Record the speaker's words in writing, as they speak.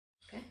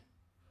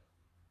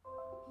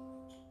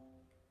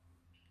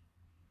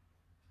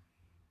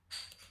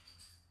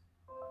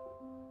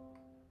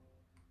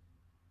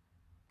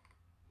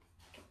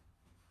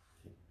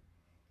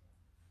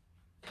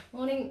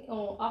morning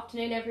or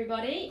afternoon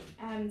everybody.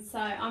 So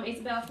I'm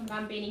Isabel from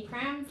Bambini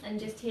Prams and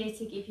just here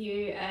to give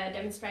you a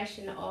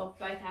demonstration of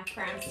both our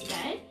prams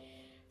today.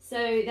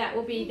 So that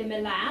will be the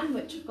Milan,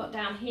 which I've got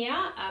down here,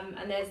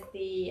 and there's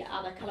the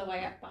other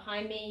colourway up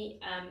behind me.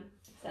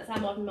 So that's our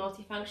modern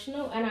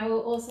multifunctional, and I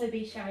will also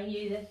be showing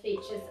you the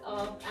features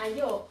of our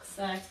York,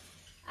 so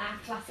our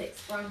classic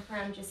sprung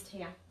pram just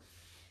here.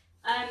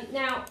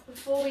 Now,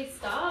 before we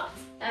start,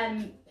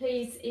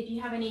 please, if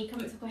you have any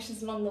comments or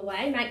questions along the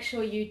way, make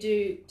sure you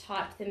do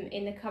type them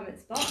in the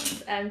comments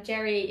box.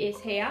 Jerry is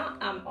here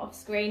off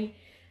screen.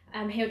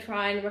 He'll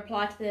try and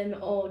reply to them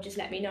or just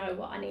let me know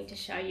what I need to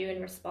show you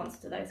in response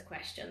to those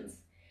questions.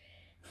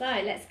 So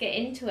let's get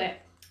into it.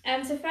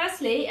 So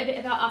firstly, a bit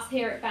about us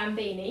here at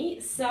Bambini.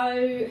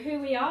 So who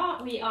we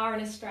are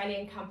an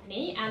Australian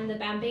company, and the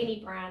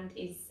Bambini brand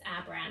is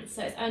our brand.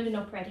 So it's owned and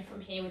operated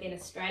from here within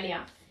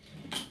Australia.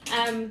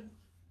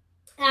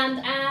 And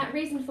our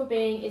reason for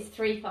being is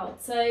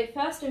threefold. So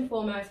first and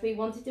foremost, we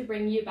wanted to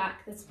bring you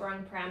back the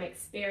sprung pram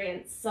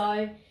experience.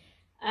 So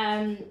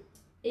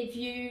if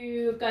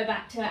you go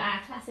back to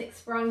our classic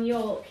sprung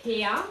York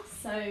here,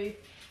 so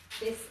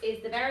this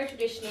is the very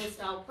traditional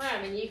style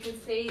pram, and you can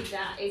see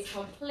that it's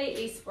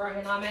completely sprung,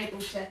 and I'm able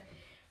to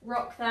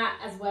rock that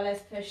as well as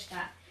push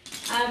that.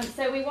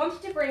 So we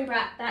wanted to bring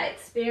back that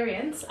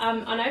experience.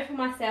 I know for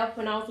myself,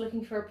 when I was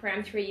looking for a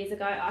pram 3 years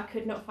ago, I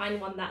could not find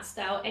one that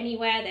style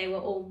anywhere. They were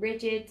all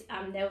rigid.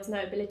 There was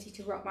no ability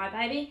to rock my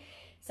baby.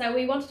 So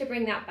we wanted to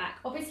bring that back.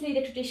 Obviously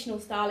the traditional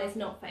style is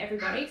not for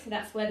everybody, so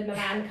that's where the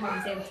Milan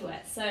comes into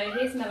it. So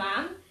here's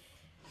Milan,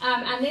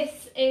 and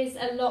this is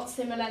a lot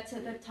similar to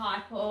the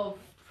type of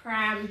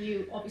pram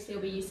you obviously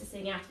will be used to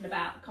seeing out and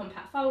about,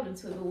 compact fold and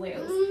swivel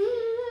wheels.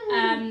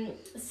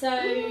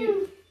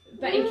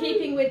 But in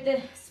keeping with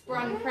the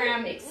sprung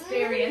pram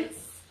experience,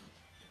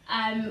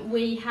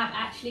 we have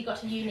actually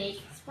got a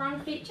unique sprung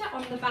feature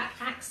on the back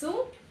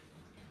axle.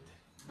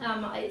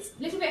 It's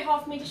a little bit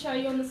hard for me to show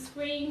you on the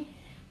screen,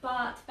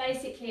 but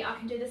basically I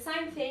can do the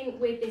same thing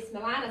with this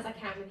Milan as I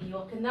can with the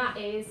York, and that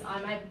is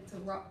I'm able to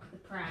rock the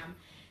pram.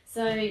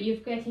 So you're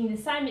getting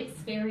the same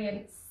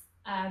experience,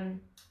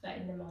 but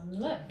in the modern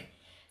look.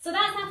 So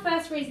that's our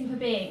first reason for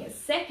being.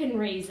 Second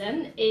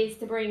reason is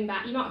to bring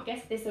back, you might have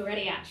guessed this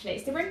already actually,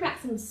 it's to bring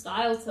back some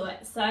style to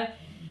it. So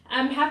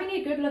having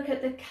a good look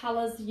at the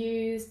colours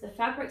used, the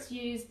fabrics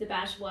used, the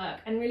badge work,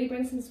 and really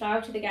bring some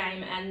style to the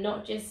game and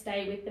not just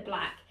stay with the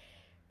black,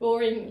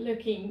 boring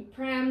looking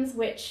prams,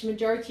 which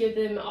majority of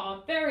them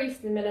are very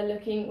similar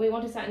looking. We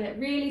wanted something that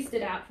really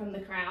stood out from the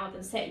crowd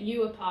and set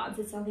you apart and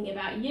said something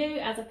about you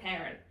as a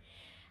parent.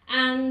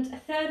 And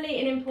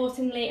thirdly and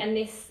importantly, and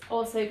this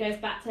also goes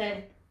back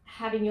to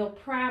having your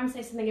pram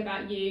say something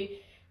about you,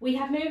 we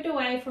have moved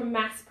away from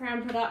mass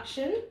pram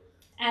production,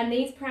 and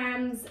these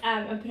prams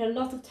have put a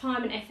lot of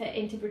time and effort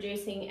into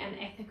producing an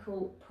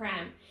ethical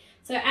pram.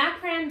 So our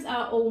prams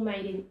are all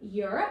made in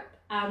Europe,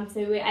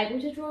 so we're able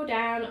to draw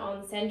down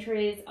on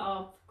centuries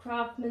of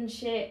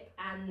craftsmanship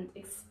and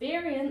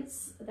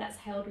experience that's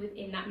held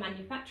within that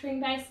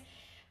manufacturing base.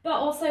 But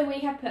also we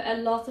have put a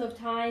lot of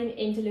time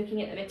into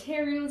looking at the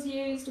materials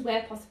used.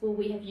 Where possible,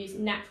 we have used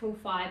natural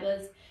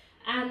fibres.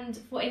 And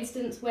for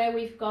instance, where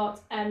we've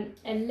got a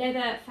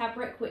leather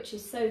fabric, which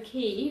is so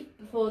key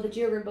for the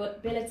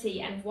durability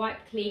and wipe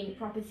clean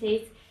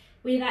properties,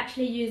 we've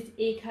actually used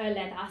eco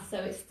leather, so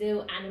it's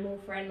still animal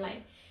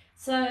friendly.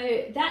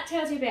 So that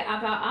tells you a bit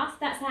about us.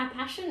 That's our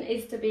passion,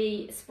 is to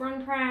be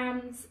sprung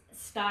prams,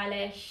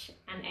 stylish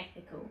and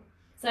ethical.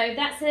 So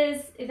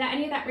if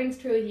any of that rings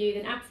true with you,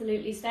 then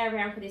absolutely stay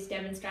around for this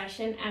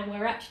demonstration, and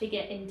we'll actually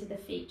get into the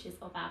features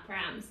of our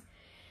prams.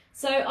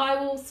 So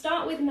I will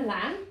start with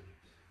Milan,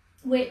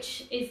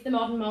 which is the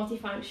modern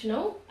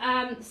multifunctional.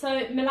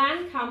 So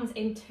Milan comes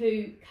in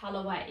two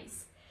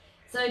colourways.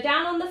 So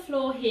down on the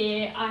floor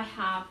here I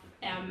have,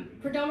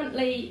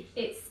 predominantly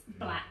it's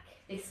black,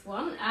 this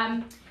one.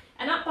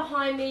 And up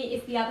behind me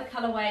is the other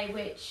colourway,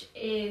 which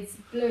is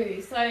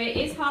blue. So it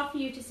is hard for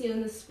you to see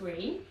on the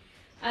screen.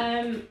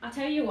 I'll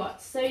tell you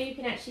what, so you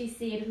can actually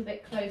see a little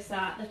bit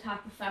closer the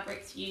type of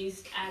fabrics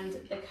used and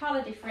the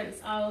colour difference,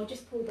 I'll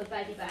just pull the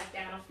baby bag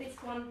down off this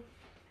one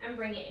and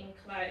bring it in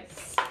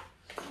close.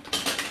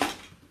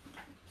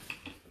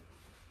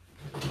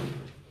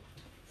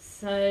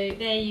 So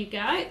there you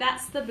go,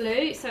 that's the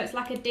blue. So it's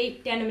like a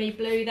deep denim-y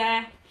blue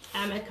there.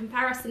 A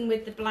comparison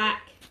with the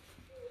black,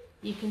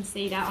 you can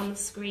see that on the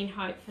screen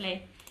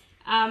hopefully.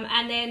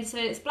 And then so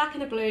it's black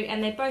and a blue,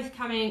 and they're both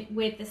coming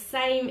with the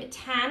same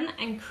tan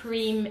and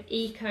cream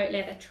eco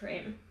leather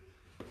trim.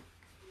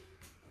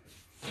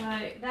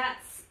 So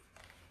that's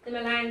the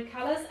Milan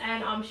colours,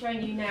 and I'm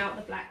showing you now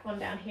the black one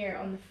down here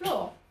on the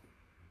floor.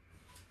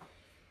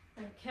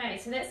 Okay,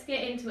 so let's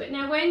get into it.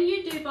 Now when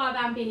you do buy a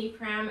Bambini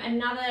pram,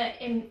 another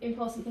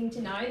important thing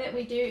to know that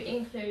we do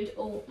include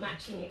all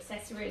matching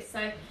accessories.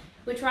 So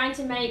we're trying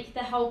to make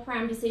the whole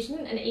pram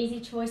decision an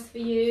easy choice for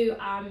you.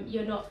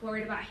 You're not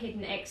worried about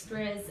hidden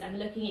extras and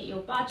looking at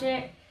your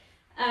budget.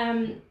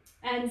 And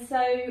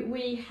so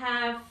we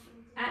have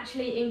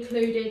actually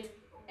included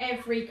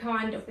every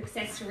kind of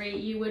accessory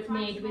you would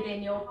need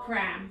within your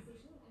pram.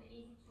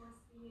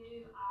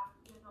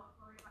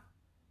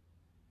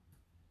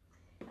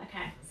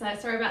 Okay, so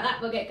sorry about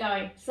that, we'll get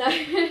going. So,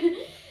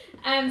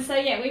 so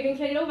yeah, we've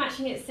included all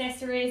matching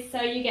accessories.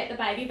 So you get the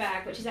baby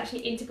bag, which is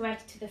actually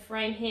integrated to the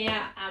frame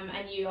here,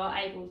 and you are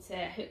able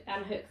to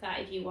unhook that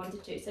if you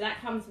wanted to. So that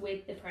comes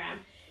with the pram.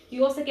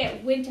 You also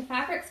get winter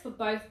fabrics for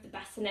both the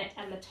bassinet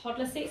and the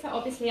toddler seat. So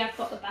obviously I've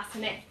got the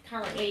bassinet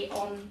currently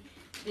on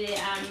the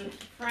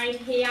frame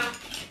here.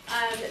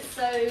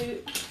 So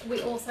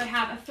we also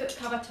have a foot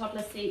cover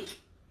toddler seat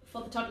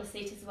for the toddler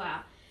seat as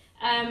well.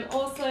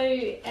 Also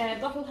a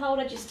bottle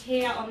holder just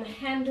here on the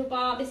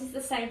handlebar. This is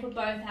the same for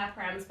both our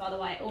prams, by the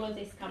way. All of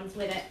this comes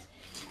with it.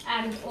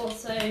 And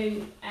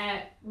also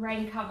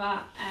rain cover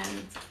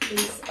and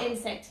this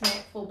insect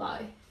net for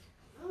both.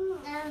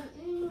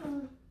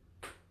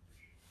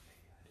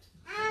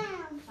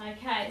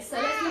 Okay, so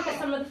let's look at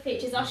some of the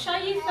features. I'll show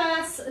you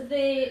first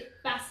the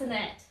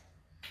bassinet.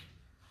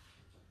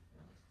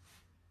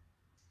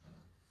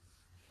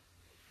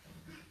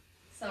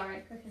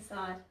 Sorry, quick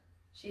aside.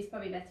 She's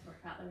probably better for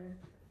out the room.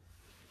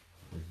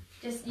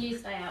 Just you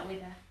stay out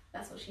with her.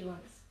 That's what she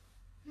wants.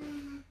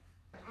 Come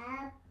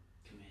here.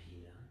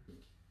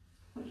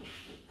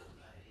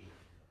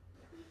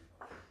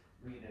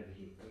 Bring it over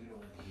here.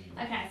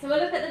 Okay, so we'll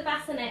look at the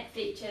bassinet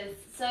features.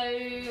 So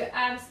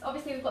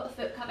obviously we've got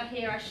the foot cover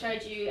here I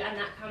showed you, and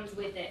that comes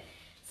with it.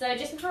 So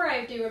just before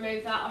I do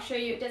remove that, I'll show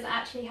you it does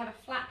actually have a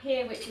flap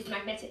here which is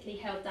magnetically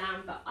held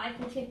down, but I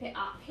can tip it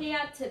up here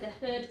to the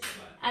hood,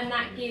 and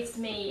that gives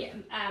me,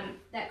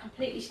 that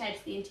completely shades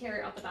the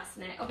interior of the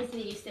bassinet.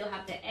 Obviously you still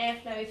have the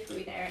airflow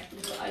through there,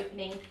 little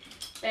opening,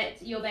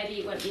 but your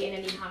baby won't be in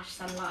any harsh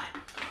sunlight.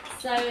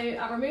 So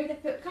I'll remove the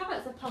foot cover.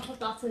 It's a pop-up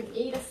button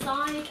either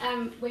side.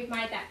 We've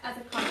made that as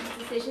a conscious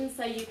decision,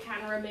 so you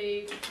can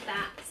remove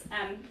that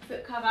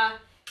foot cover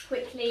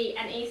quickly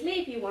and easily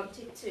if you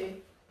wanted to.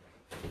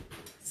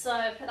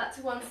 So put that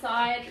to one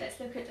side. Let's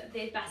look at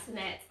the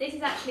bassinet. This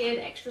is actually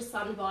an extra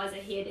sun visor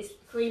here, this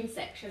cream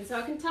section. So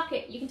I can tuck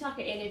it. You can tuck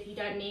it in if you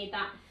don't need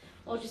that,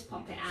 or just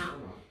pop it out.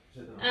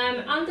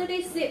 Under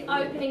this zip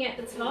opening at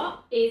the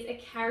top is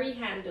a carry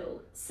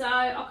handle. So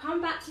I'll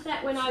come back to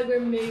that when I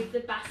remove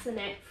the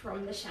bassinet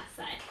from the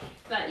chassis.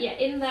 But yeah,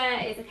 in there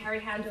is a carry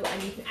handle,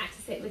 and you can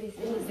access it with this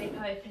little zip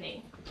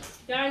opening.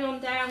 Going on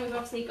down, we've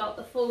obviously got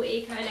the full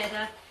eco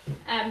leather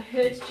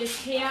hood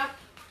just here.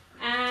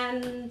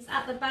 And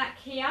at the back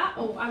here,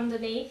 or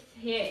underneath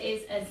here,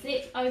 is a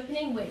zip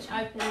opening which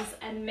opens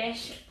a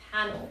mesh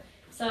panel.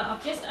 So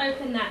I've just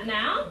opened that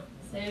now.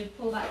 So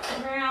pull that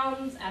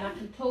around, and I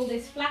can pull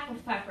this flap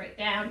of fabric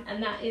down,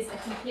 and that is a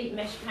complete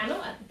mesh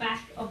panel at the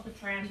back of the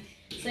pram.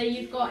 So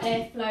you've got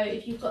airflow.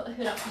 If you've got the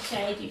hood up to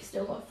shade, you've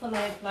still got full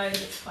airflow.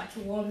 It's quite a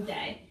warm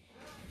day.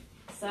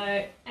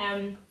 So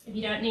if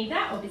you don't need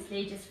that,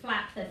 obviously just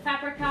flap the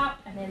fabric up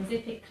and then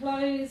zip it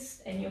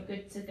closed, and you're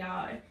good to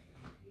go.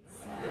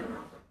 So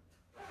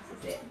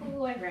this is it all the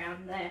way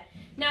around there.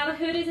 Now the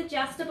hood is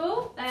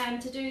adjustable.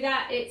 To do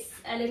that, it's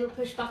a little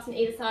push button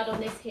either side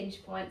on this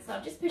hinge point. So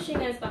I'm just pushing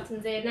those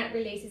buttons in, that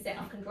releases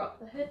it. I can drop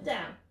the hood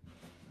down.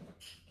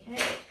 Okay.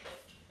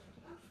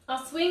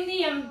 I'll swing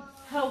the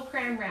whole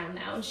pram round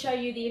now and show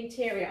you the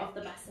interior of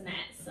the bassinet.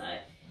 So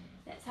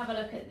let's have a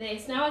look at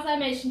this. Now, as I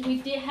mentioned, we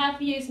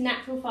have used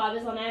natural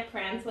fibres on our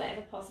prams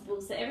wherever possible.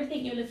 So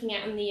everything you're looking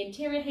at on the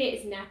interior here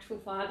is natural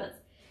fibres.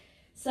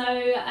 So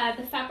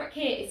the fabric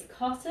here is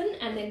cotton,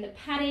 and then the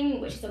padding,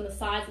 which is on the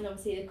sides, and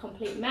obviously the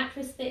complete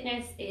mattress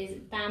thickness, is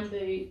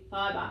bamboo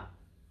fibre.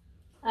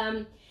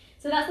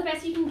 So that's the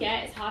best you can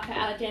get. It's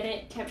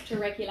hypoallergenic, temperature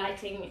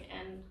regulating,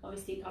 and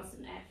obviously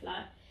constant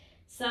airflow.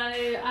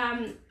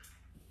 So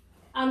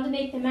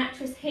underneath the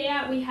mattress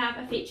here, we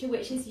have a feature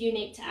which is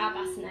unique to our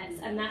bassinets,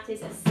 and that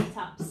is a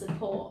sit-up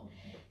support.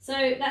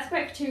 So that's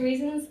great for two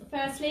reasons.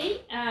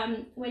 Firstly,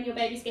 when your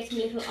baby's getting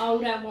a little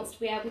older and wants to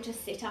be able to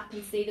sit up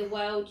and see the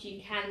world,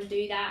 you can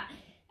do that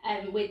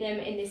with them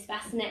in this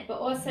bassinet. But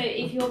also,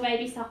 if your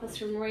baby suffers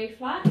from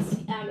reflux,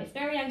 it's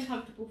very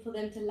uncomfortable for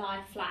them to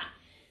lie flat.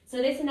 So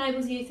this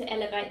enables you to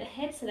elevate the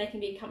head so they can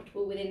be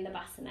comfortable within the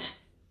bassinet.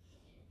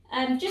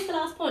 Just the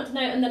last point to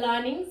note on the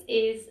linings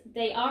is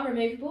they are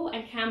removable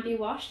and can be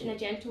washed in a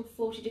gentle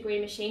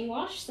 40-degree machine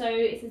wash. So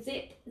it's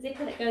a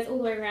zipper that goes all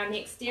the way around the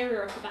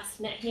exterior of the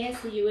bassinet here.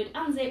 So you would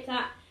unzip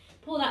that,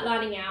 pull that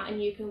lining out,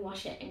 and you can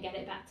wash it and get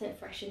it back to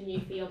fresh and new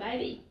for your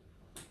baby.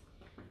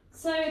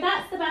 So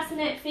that's the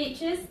bassinet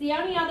features. The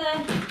only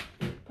other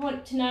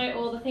point to note,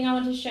 or the thing I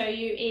want to show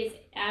you, is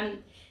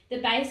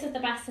the base of the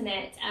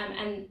bassinet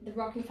and the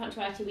rocking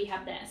functionality we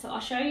have there. So I'll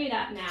show you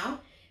that now.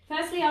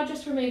 Firstly, I'll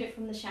just remove it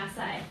from the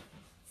chassis.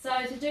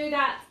 So to do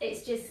that,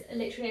 it's just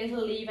literally a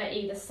little lever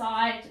either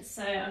side.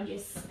 So I'm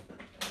just,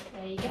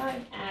 there you go,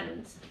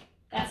 and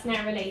that's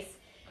now released.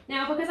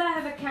 Now, because I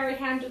have a carry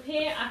handle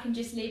here, I can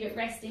just leave it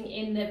resting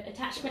in the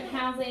attachment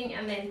housing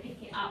and then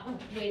pick it up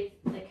with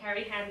the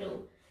carry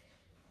handle.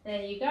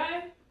 There you go.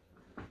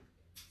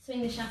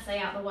 Swing the chassis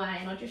out the way,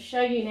 and I'll just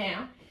show you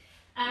now.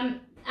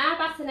 Our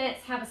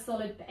bassinets have a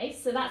solid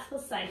base, so that's for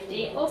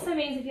safety. It also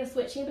means if you're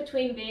switching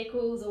between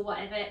vehicles or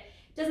whatever, it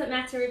doesn't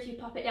matter if you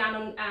pop it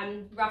down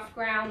on rough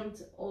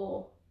ground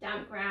or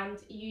damp ground,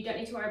 you don't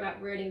need to worry about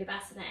ruining the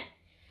bassinet.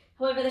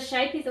 However, the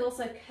shape is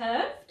also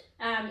curved,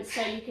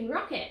 so you can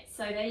rock it.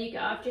 So there you go,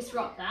 I've just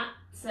rocked that.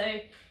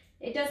 So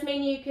it does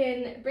mean you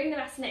can bring the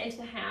bassinet into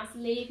the house,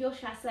 leave your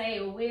chassis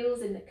or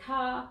wheels in the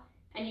car,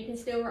 and you can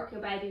still rock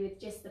your baby with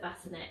just the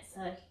bassinet.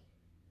 So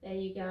there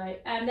you go.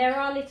 There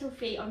are little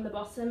feet on the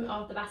bottom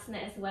of the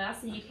bassinet as well,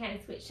 so you can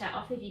switch that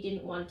off if you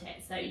didn't want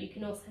it. So you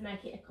can also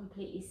make it a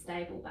completely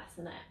stable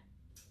bassinet.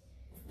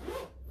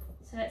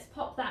 So let's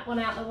pop that one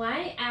out of the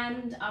way,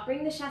 and I'll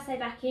bring the chassis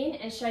back in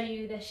and show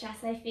you the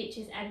chassis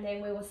features, and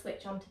then we will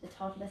switch on to the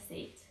toddler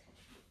seat.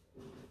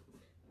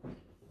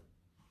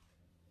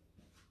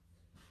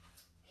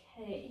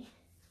 Okay.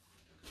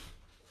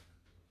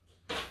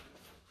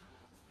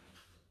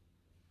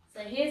 So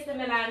here's the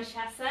Milan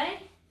chassis.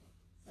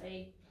 So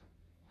you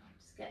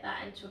just get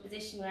that into a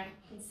position where you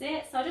can see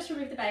it. So I'll just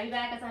remove the baby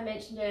bag. As I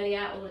mentioned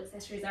earlier, all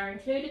accessories are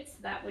included, so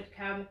that would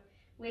come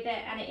with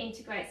it, and it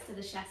integrates to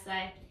the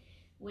chassis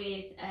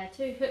with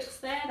 2 hooks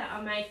there that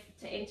are made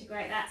to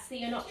integrate that, so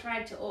you're not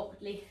trying to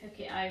awkwardly hook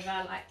it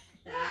over like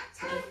that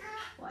or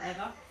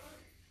whatever.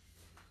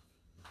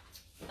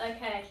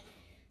 Okay,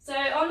 so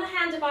on the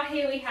handlebar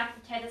here we have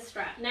the tether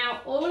strap. Now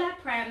all our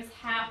prams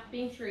have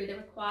been through the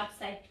required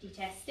safety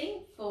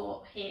testing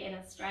for here in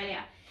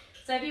Australia.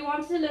 So if you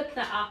wanted to look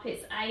that up,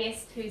 it's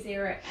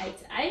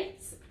AS2088.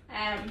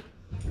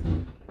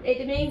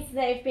 It means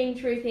they've been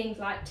through things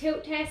like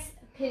tilt tests,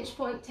 pinch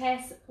point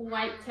tests,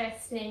 weight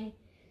testing,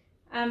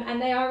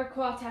 and they are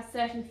required to have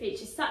certain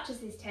features such as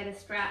this tether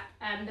strap.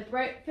 The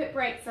foot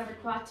brakes are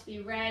required to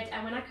be read,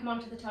 and when I come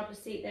onto the toddler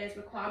seat there's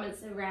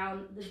requirements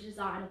around the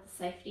design of the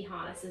safety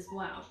harness as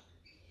well.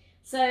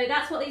 So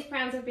that's what these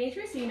prams have been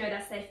through, so you know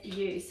they're safe to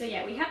use. So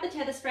yeah, we have the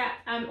tether strap.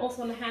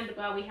 Also on the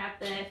handlebar we have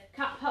the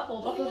cup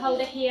or bottle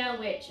holder here,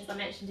 which as I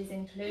mentioned is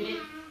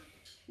included.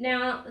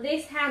 Now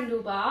this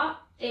handlebar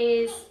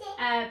is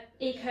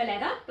eco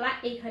leather,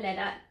 black eco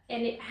leather,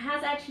 and it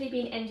has actually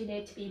been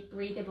engineered to be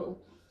breathable.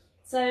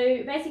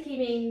 So basically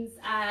means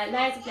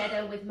layers of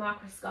leather with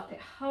microscopic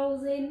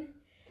holes in,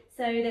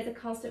 so there's a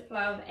constant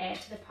flow of air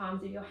to the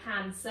palms of your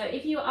hands. So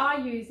if you are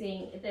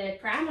using the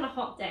pram on a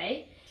hot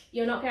day,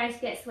 you're not going to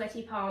get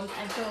sweaty palms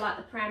and feel like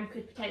the pram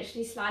could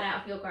potentially slide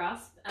out of your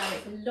grasp.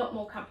 It's a lot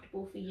more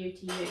comfortable for you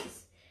to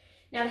use.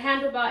 Now the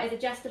handlebar is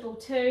adjustable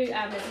too.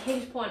 There's a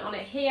hinge point on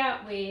it here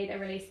with a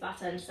release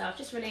button. So I've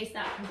just released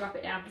that and drop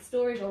it down for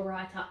storage or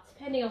right up,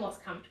 depending on what's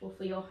comfortable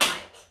for your height.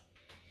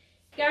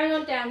 Going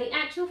on down, the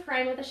actual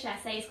frame of the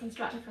chassis is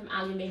constructed from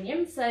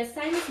aluminium, so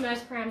same as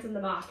most prams on the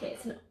market.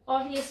 It's an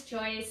obvious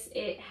choice.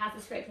 It has the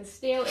strength of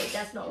steel, it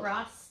does not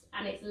rust,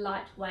 and it's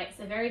lightweight,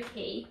 so very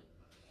key.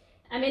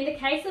 In the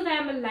case of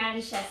our Milan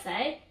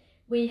chassis,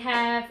 we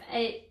have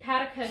it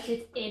powder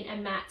coated in a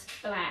matte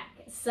black.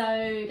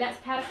 So that's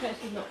powder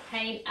coated, not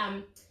paint.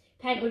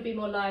 Paint would be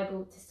more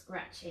liable to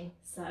scratching.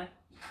 So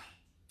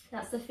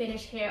that's the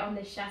finish here on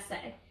this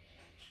chassis.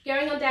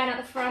 Going on down at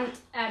the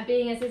front,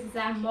 being as this is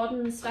our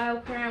modern style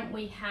pram,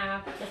 we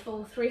have the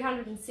full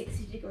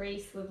 360-degree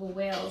swivel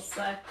wheels.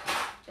 So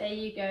there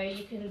you go.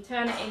 You can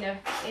turn it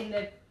in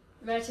the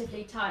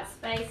relatively tight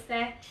space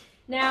there.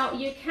 Now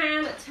you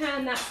can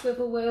turn that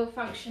swivel wheel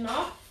function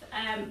off.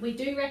 We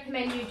do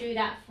recommend you do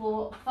that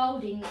for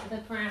folding the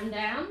pram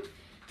down.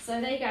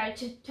 So there you go.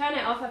 To turn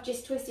it off, I've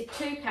just twisted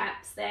 2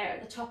 caps there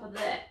at the top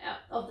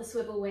of the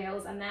swivel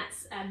wheels, and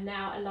that's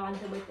now aligned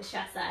them with the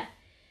chassis.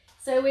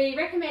 So we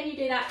recommend you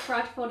do that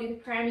prior to folding the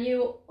pram.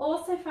 You'll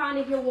also find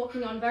if you're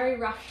walking on very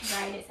rough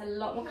terrain, it's a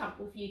lot more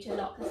comfortable for you to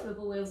lock the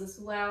swivel wheels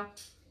as well.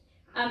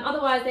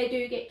 Otherwise they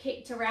do get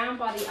kicked around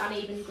by the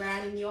uneven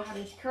ground and you're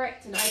having to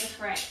correct and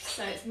overcorrect,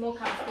 so it's more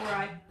comfortable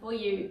for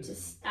you to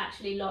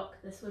actually lock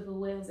the swivel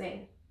wheels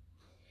in.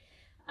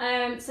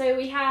 So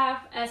we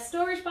have a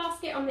storage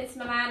basket on this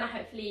Milan.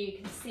 Hopefully you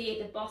can see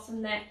at the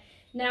bottom there.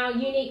 Now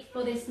unique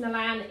for this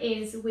Milan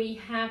is we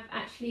have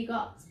actually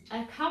got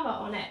a cover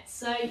on it.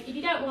 So if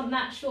you don't want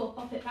that, sure,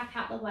 pop it back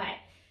out the way.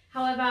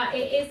 However,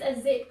 it is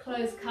a zip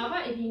closed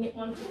cover if you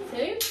wanted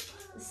to.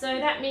 So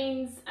that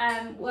means,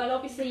 well,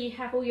 obviously you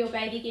have all your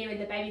baby gear in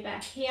the baby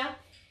bag here.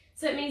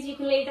 So it means you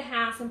can leave the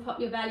house and pop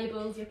your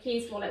valuables, your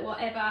keys, wallet,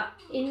 whatever,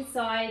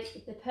 inside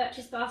the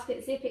purchase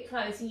basket, zip it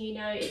closed, and you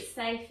know it's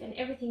safe and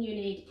everything you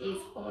need is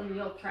on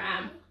your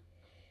pram.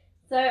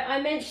 So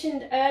I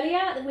mentioned earlier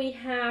that we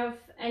have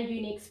a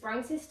unique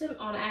sprung system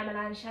on our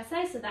Milan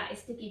chassis, so that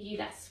is to give you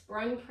that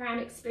sprung pram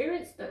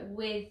experience but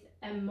with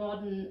a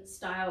modern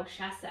style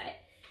chassis.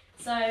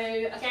 So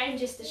again,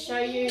 just to show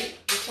you,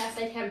 the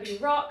chassis can be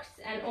rocked,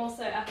 and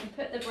also I can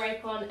put the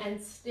brake on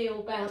and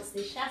still bounce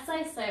this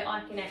chassis, so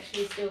I can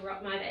actually still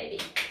rock my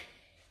baby.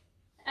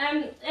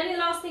 And the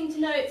last thing to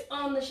note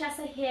on the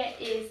chassis here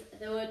is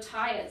the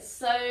tyres.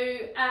 So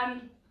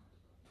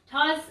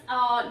tyres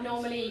are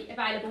normally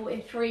available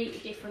in 3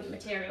 different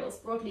materials,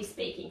 broadly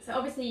speaking. So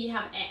obviously you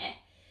have air.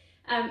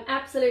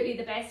 Absolutely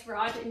the best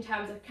ride in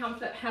terms of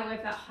comfort,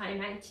 however high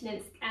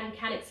maintenance and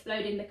can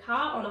explode in the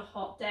car on a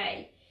hot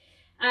day.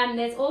 And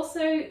there's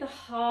also the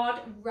hard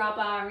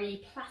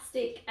rubbery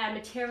plastic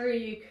material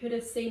you could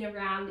have seen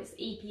around. It's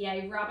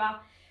EPA rubber.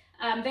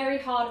 very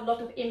hard, a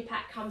lot of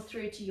impact comes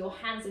through to your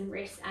hands and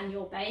wrists and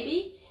your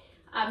baby.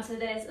 So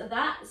there's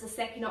that as a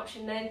second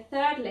option. Then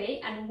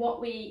thirdly, and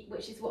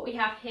which is what we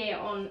have here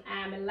on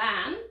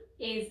MILAN,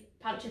 is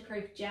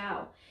puncture-proof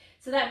gel.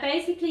 So that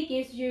basically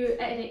gives you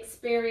an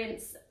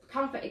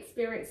comfort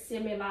experience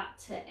similar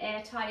to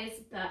air tires,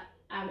 but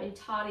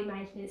entirely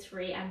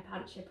maintenance-free and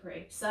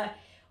puncture-proof. So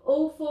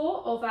all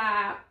 4 of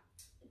our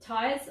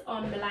tires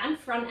on MILAN,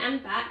 front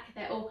and back,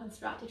 they're all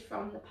constructed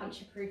from the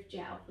puncture-proof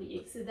gel for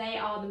you. So they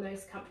are the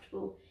most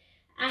comfortable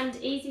and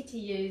easy to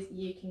use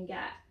you can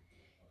get.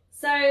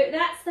 So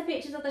that's the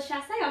features of the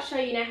chassis. I'll show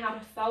you now how to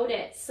fold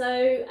it.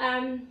 So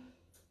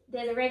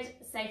there's a red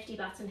safety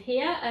button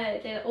here.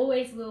 There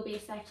always will be a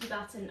safety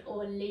button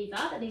or lever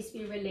that needs to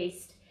be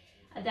released.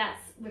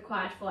 That's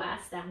required for our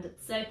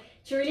standards. So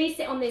to release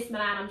it on this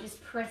MILAN, I'm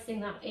just pressing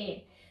that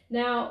in.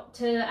 Now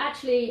to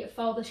actually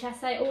fold the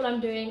chassis, all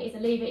I'm doing is a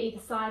lever either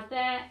side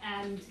there,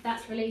 and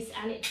that's released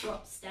and it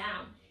drops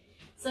down.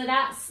 So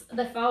that's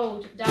the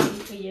fold done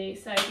for you.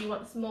 So if you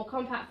want some more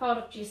compact fold,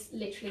 I've just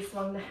literally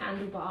swung the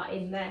handlebar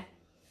in there.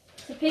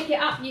 To pick it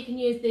up, you can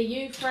use the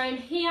U-frame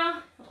here,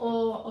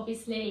 or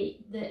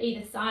obviously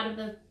either side of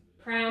the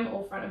pram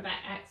or front and back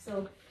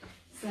axle.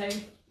 So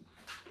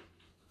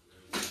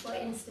for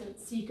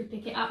instance, you could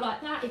pick it up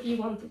like that if you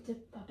wanted to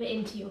pop it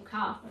into your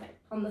car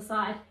on the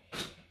side.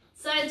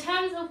 So in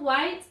terms of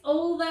weight,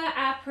 all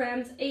our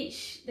prams,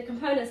 the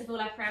components of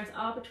all our prams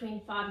are between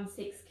 5 and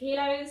 6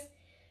 kilos.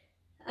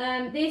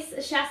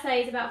 This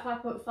chassis is about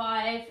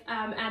 5.5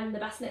 and the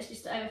bassinet's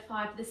just over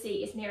 5, the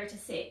seat is nearer to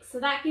 6. So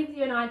that gives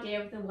you an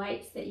idea of the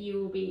weights that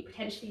you will be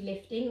potentially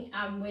lifting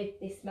with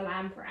this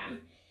MILAN pram.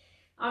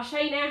 I'll show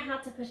you now how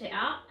to put it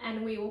up,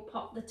 and we will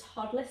pop the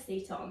toddler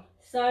seat on.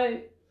 So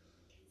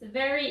it's a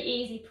very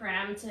easy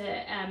pram to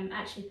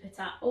actually put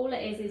up. All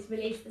it is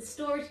release the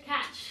storage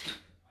catch,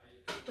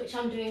 which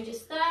I'm doing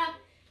just there.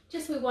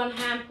 Just with one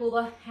hand, pull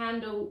the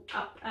handle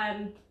up,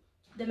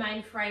 the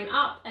main frame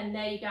up, and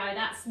there you go.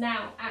 That's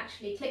now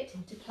actually clicked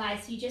into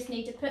place. You just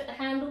need to put the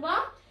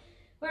handlebar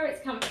where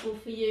it's comfortable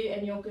for you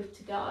and you're good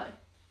to go.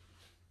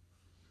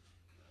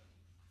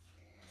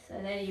 So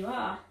there you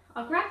are.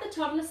 I'll grab the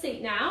toddler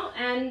seat now,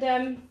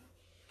 and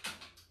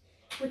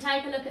we'll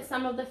take a look at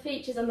some of the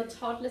features on the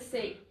toddler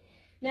seat.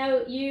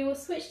 Now, you will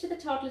switch to the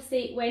toddler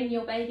seat when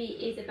your baby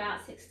is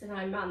about 6 to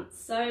 9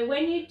 months. So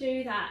when you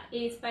do that,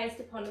 it's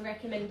based upon the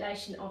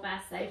recommendation of our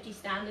safety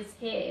standards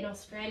here in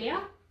Australia.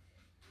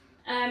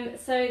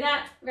 So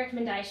that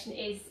recommendation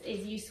is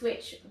you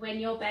switch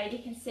when your baby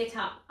can sit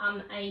up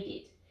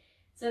unaided.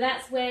 So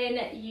that's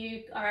when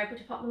you are able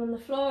to pop them on the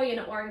floor, you're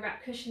not worrying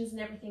about cushions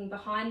and everything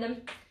behind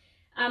them.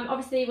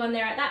 Obviously when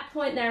they're at that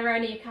point, they're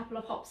only a couple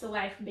of hops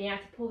away from being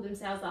able to pull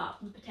themselves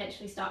up and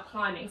potentially start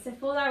climbing. So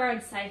for their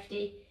own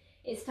safety,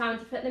 it's time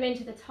to put them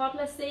into the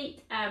toddler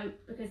seat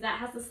because that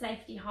has the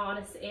safety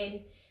harness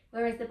in,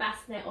 whereas the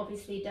bassinet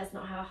obviously does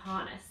not have a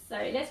harness. So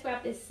let's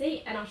grab this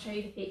seat and I'll show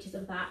you the features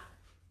of that.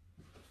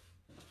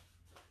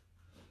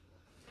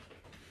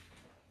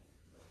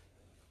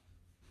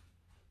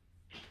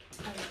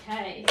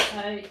 Okay,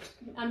 so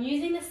I'm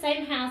using the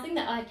same housing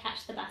that I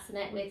attached the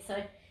bassinet with,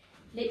 so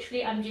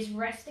literally I'm just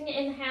resting it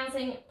in the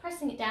housing,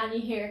 pressing it down, you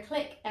hear a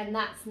click, and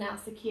that's now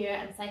secure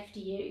and safe to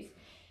use.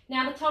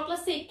 Now the toddler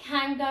seat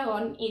can go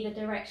on either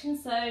direction,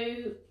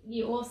 so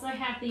you also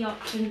have the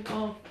option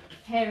of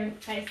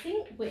parent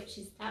facing, which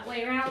is that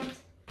way around,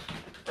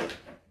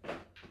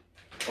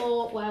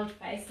 or world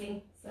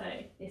facing, so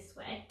this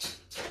way.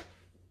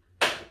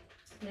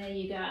 There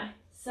you go.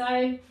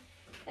 So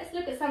let's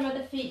look at some of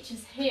the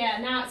features here.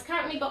 Now it's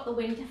currently got the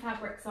winter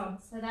fabrics on,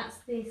 so that's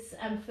this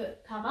foot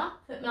cover,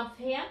 foot muff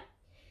here.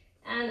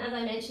 And as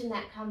I mentioned,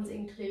 that comes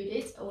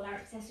included, all our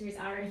accessories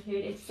are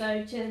included.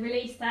 So to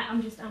release that, I'm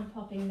just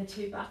unpopping the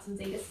 2 buttons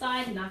either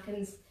side, and I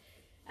can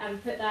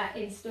put that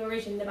in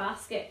storage in the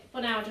basket. For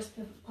now, I'll just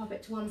pop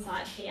it to one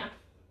side here.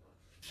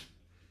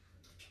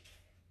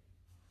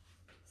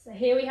 So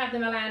here we have the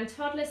MILAN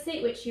toddler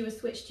seat, which you will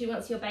switch to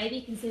once your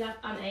baby can sit up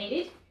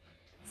unaided.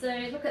 So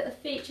look at the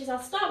features.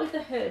 I'll start with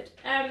the hood.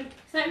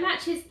 So it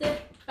matches the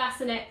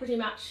bassinet pretty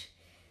much,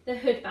 the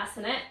hood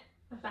bassinet,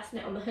 a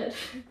bassinet on the hood.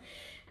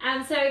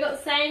 So we've got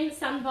the same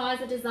sun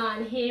visor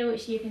design here,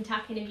 which you can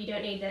tuck in if you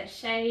don't need the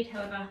shade,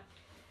 however,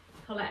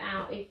 pull it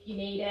out if you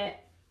need it.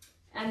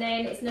 And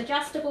then it's an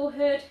adjustable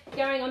hood.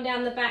 Going on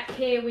down the back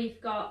here,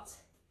 we've got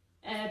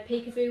a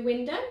peekaboo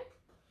window.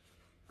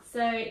 So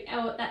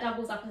that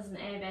doubles up as an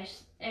air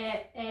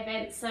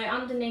vent. So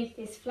underneath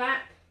this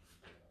flap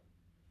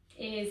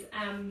is,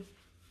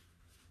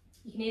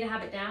 you can either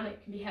have it down,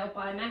 it can be held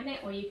by a magnet,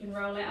 or you can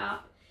roll it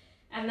up.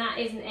 And that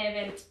is an air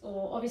vent,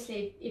 or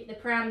obviously if the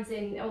pram's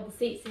in, or the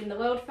seat's in the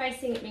world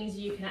facing, it means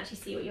you can actually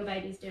see what your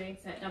baby's doing,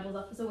 so it doubles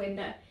up as a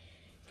window.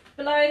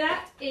 Below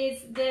that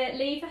is the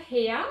lever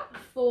here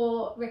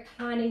for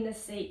reclining the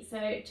seat.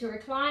 So to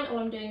recline, all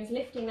I'm doing is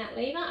lifting that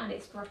lever and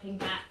it's dropping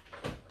back.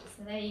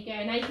 So there you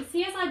go. Now you can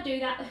see as I do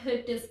that, the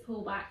hood does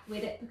pull back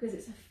with it because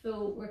it's a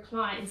full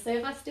recline. So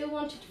if I still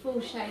wanted full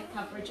shade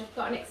coverage, I've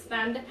got an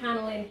expander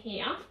panel in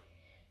here.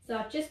 So So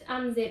I've just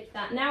unzipped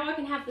that. Now I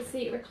can have the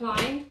seat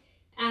reclined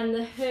and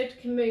the hood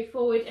can move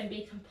forward and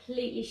be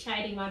completely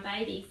shading my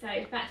baby. So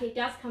in fact it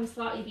does come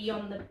slightly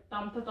beyond the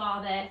bumper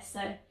bar there. So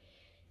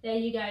there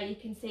you go, you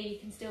can see you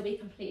can still be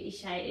completely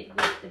shaded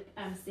with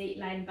the seat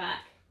laying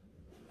back.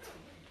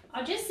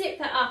 I'll just zip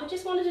that up. I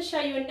just wanted to show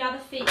you another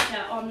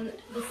feature on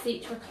the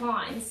seat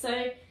recline.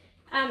 So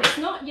it's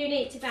not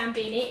unique to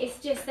Bambini, it's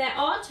just there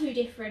are two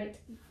different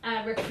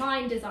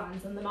recline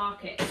designs on the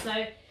market.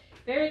 So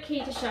very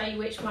key to show you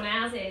which one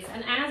ours is.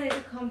 And ours is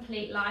a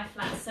complete lie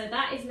flat. So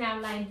that is now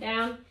laying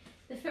down.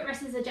 The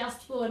footrest is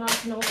adjustable and I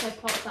can also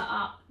pop that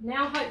up.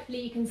 Now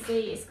hopefully you can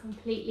see it's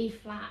completely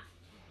flat.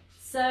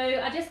 So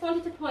I just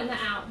wanted to point that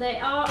out. There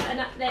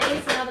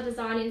is another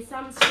design in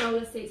some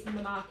stroller seats on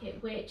the market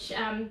which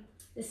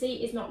the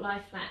seat is not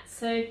lie flat.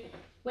 So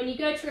when you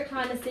go to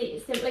recline the seat,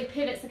 it simply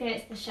pivots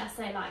against the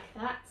chassis like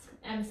that.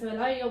 So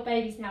although your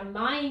baby's now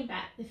lying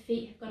back, the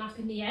feet have gone up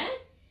in the air,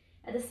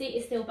 the seat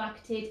is still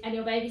bucketed and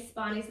your baby's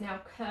spine is now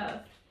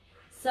curved.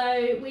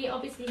 So we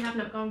obviously have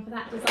not gone for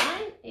that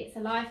design. It's a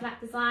lie flat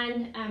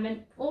design,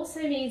 and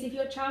also means if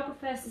your child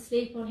prefers to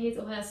sleep on his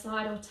or her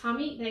side or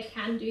tummy, they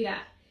can do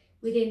that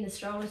within the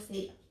stroller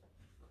seat.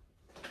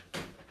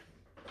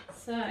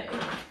 So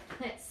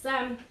let's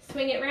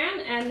swing it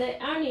around, and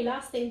the only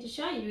last thing to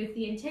show you is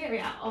the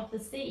interior of the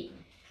seat.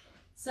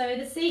 So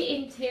the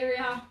seat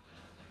interior,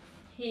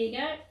 here you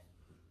go.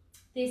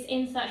 This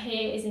insert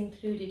here is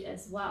included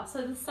as well.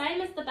 So the same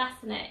as the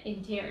bassinet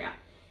interior,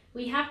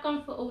 we have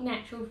gone for all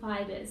natural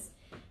fibres.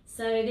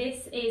 So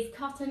this is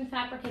cotton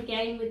fabric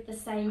again with the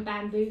same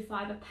bamboo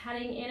fibre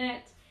padding in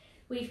it.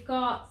 We've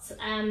got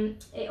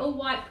it all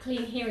wiped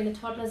clean here in the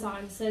toddler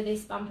zone. So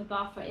this bumper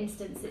bar, for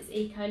instance, it's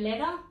eco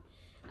leather.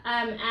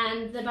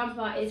 And the bumper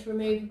bar is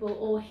removable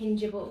or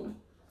hingeable.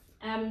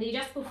 The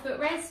adjustable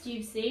footrest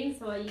you've seen,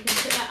 so you can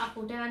put that up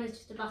or down, there's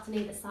just a button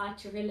either side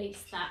to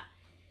release that.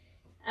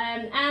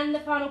 And the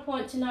final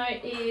point to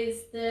note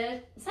is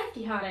the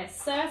safety harness.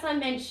 So as I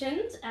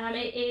mentioned,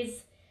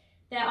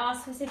 there are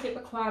specific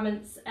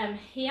requirements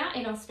here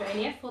in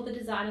Australia for the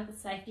design of the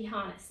safety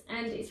harness,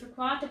 and it's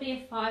required to be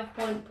a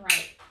 5-point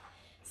brake.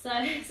 So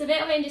it's a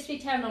bit of industry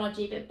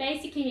terminology, but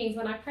basically means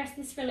when I press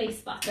this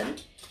release button,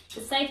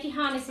 the safety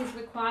harness is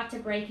required to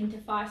break into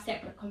 5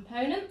 separate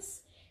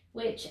components,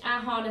 which our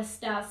harness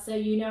does, so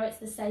you know it's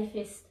the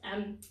safest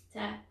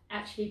to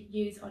actually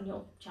use on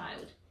your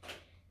child.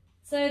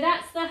 So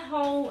that's the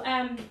whole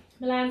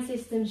MILAN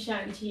system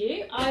shown to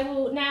you. I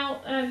will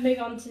now move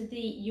on to the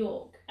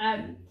York.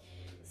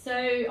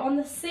 So on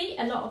the seat,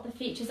 a lot of the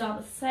features are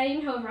the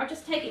same. However, I'll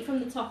just take it from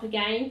the top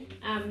again,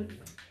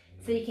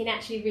 so you can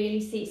actually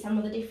really see some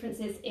of the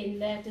differences in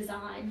the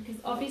design.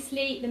 Because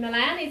obviously the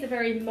MILAN is a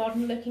very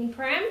modern looking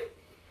pram,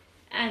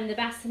 and the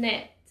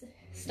bassinet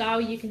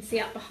style you can see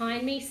up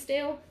behind me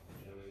still.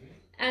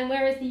 And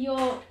whereas the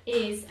York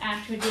is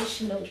our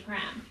traditional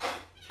pram.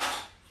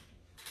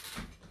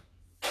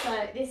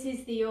 So this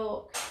is the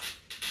York.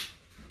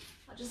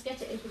 I'll just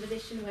get it into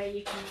position where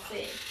you can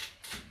see.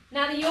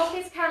 Now the York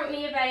is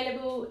currently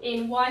available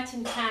in white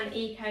and tan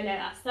eco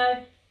leather.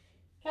 So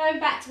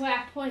going back to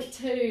our point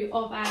 2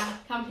 of our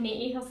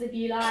company ethos, if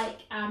you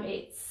like,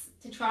 it's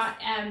to try,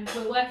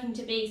 we're working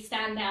to be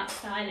standout,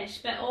 stylish,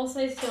 but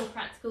also still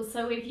practical.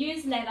 So we've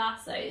used leather,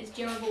 so it's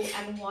durable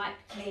and white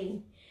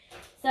clean.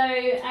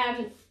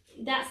 So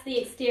that's the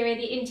exterior.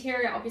 The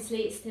interior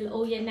obviously is still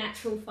all your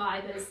natural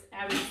fibres,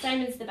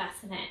 same as the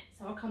bassinet,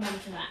 so I'll come on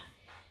to that.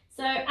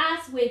 So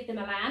as with the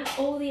MILAN,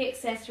 all the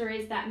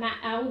accessories,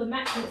 all the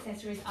matching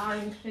accessories are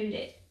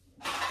included.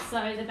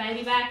 So the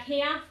baby bag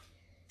here,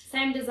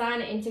 same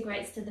design, it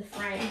integrates to the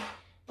frame.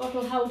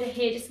 Bottle holder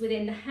here just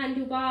within the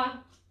handlebar.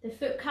 The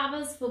foot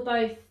covers for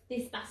both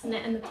this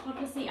bassinet and the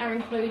toddler seat are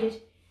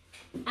included.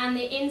 And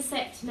the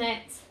insect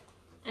net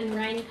and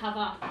rain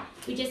cover,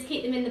 we just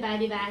keep them in the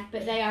baby bag,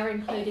 but they are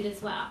included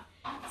as well.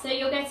 So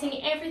you're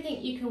getting everything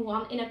you can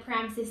want in a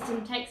pram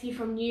system. Takes you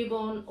from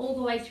newborn all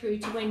the way through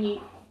to when you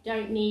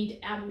don't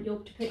need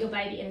to put your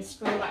baby in a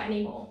stroller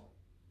anymore.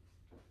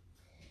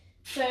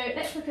 So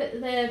let's look at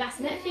the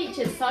bassinet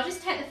features. So I'll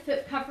just take the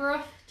foot cover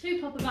off,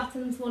 2 popper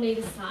buttons, one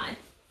either side.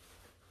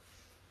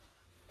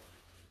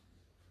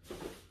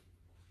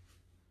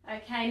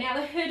 Okay, now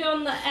the hood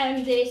on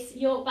this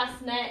York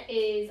bassinet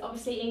is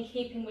obviously in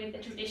keeping with the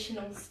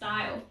traditional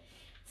style.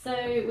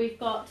 So we've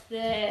got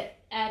the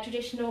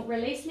traditional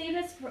release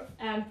levers for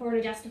an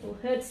adjustable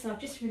hood. So I've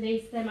just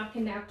released them. I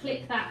can now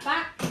click that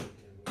back,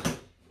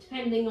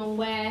 depending on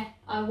where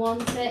I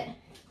want it,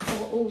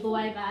 or all the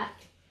way back.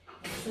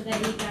 So there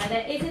you go.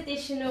 There is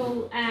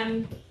additional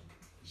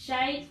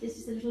shade. This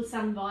is a little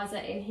sun visor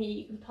in here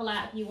you can pull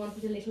out if you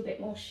wanted a little bit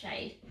more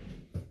shade.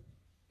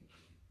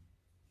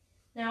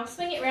 Now I'll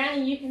swing it around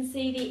and you can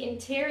see the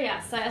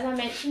interior. So as I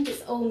mentioned,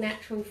 it's all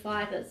natural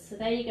fibres. So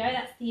there you go,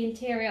 that's the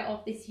interior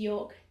of this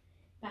York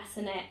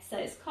bassinet. So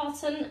it's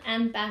cotton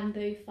and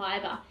bamboo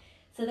fibre.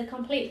 So the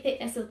complete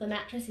thickness of the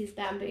mattress is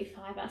bamboo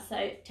fibre,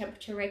 so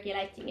temperature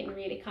regulating and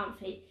really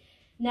comfy.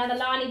 Now the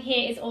lining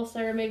here is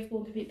also removable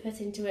and can be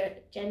put into a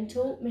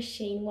gentle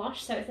machine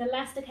wash. So it's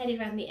elasticated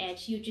around the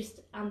edge. You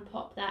just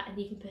unpop that and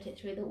you can put it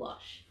through the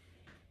wash.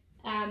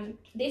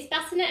 This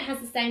bassinet has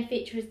the same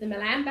feature as the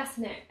Milan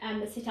bassinet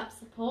and the sit-up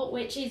support,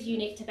 which is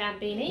unique to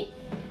Bambini.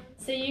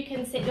 So you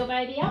can sit your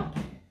baby up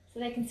so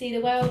they can see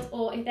the world,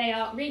 or if they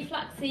are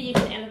refluxy, you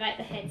can elevate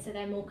the head so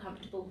they're more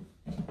comfortable.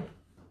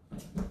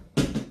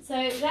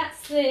 So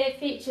that's the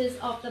features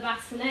of the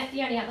bassinet.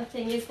 The only other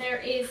thing is there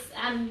is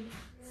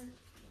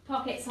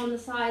pockets on the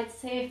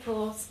sides here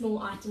for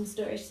small item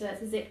storage, so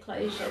that's a zip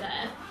closure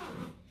there.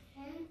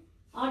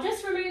 I'll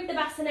just remove the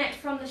bassinet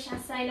from the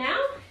chassis now.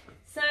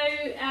 So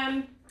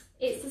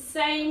it's the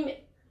same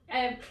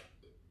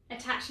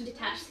attach and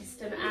detach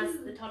system as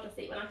the toddler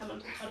seat when I come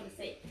onto the toddler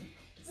seat.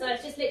 So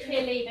it's just literally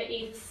a lever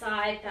either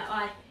side that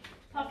I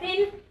pop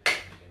in.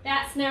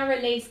 That's now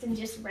released and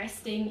just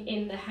resting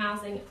in the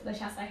housing, the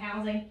chassis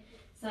housing.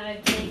 So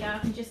there you go, I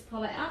can just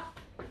pull it up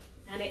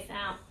and it's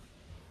out.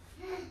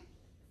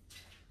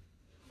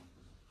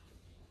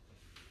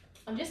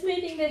 I'm just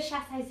moving the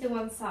chassis to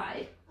one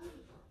side,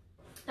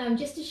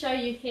 just to show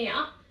you here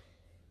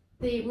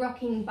the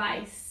rocking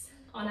base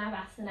on our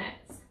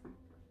bassinets.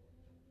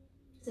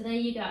 So there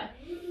you go.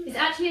 It's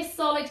actually a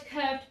solid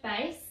curved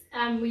base.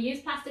 We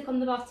use plastic on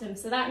the bottom,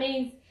 so that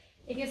means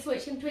if you're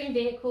switching between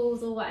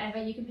vehicles or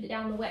whatever, you can put it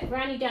down on the wet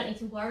ground. You don't need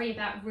to worry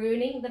about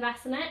ruining the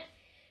bassinet,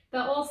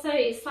 but also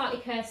it's slightly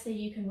curved so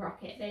you can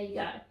rock it. There you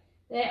go.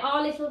 There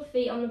are little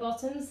feet on the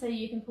bottom, so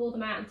you can pull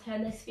them out and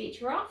turn this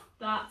feature off,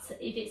 but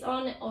if it's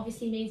on, it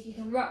obviously means you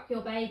can rock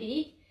your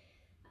baby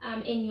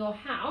in your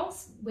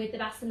house with the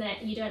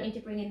bassinet. You don't need to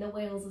bring in the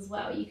wheels as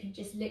well. You can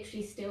just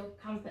literally still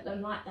comfort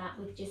them like that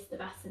with just the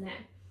bassinet.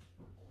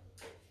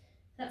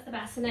 That's the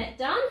bassinet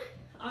done.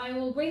 I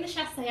will bring the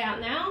chassis out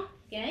now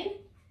again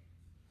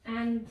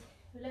and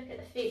look at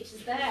the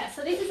features there.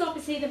 So this is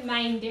obviously the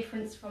main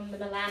difference from the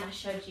Milan I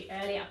showed you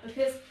earlier,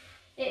 because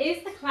it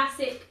is the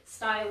classic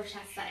style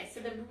chassis,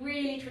 so the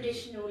really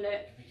traditional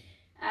look,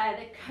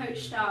 the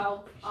coach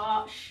style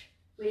arch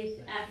with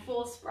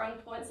 4 sprung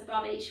points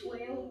above each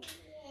wheel.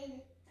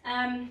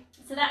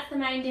 So that's the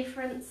main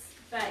difference,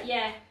 but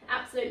yeah,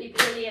 absolutely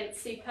brilliant,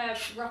 superb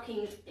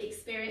rocking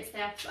experience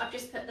there. I've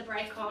just put the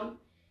brake on.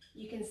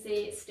 You can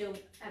see it's still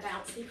a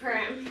bouncy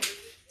pram.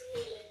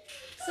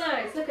 So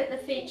let's look at the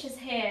features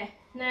here.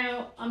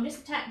 Now I'm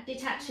just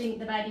detaching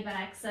the baby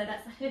bag, so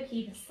that's a hook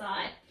either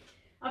side.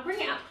 I'll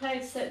bring it up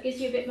close so it gives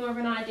you a bit more of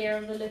an idea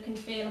of the look and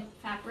feel of the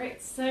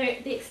fabrics. So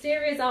the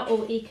exteriors are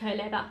all eco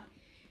leather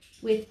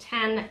with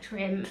tan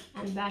trim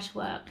and badge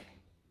work.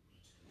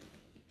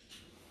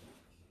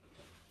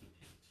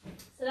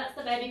 So that's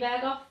the baby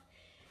bag off.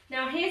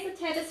 Now here's the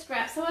tether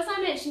strap. So as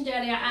I mentioned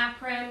earlier, our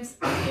prams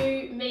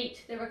do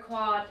meet the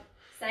required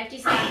safety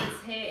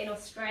standards here in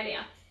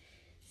Australia.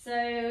 So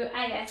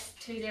AS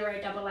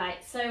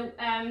 2088. So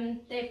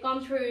they've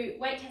gone through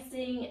weight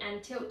testing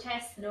and tilt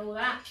tests and all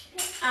that,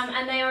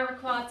 and they are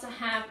required to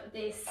have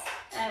this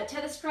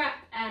tether strap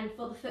and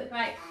for the foot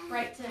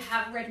brake to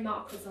have red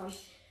markers on.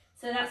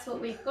 So that's what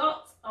we've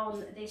got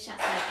on this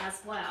chassis as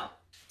well.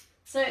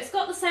 So it's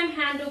got the same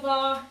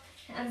handlebar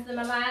as the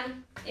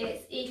Milan.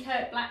 It's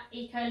black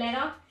eco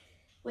leather,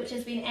 which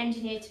has been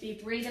engineered to be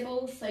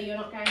breathable, so you're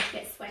not going to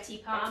get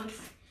sweaty palms.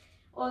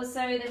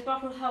 Also, the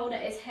bottle holder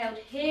is held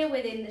here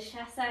within the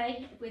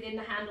chassis, within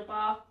the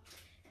handlebar,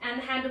 and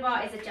the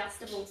handlebar is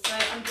adjustable. So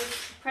I'm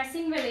just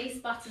pressing release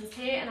buttons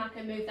here and I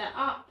can move that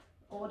up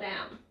or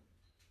down.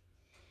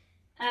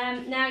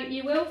 Now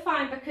you will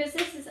find, because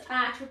this is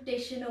our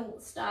traditional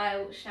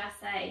style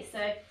chassis,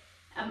 so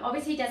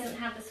obviously it doesn't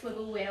have the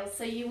swivel wheels,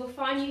 so you will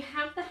find you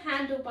have the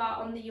handlebar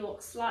on the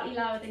York slightly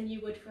lower than you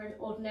would for an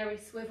ordinary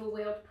swivel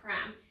wheeled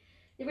pram.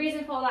 The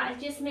reason for that, it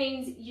just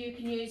means you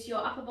can use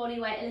your upper body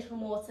weight a little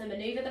more to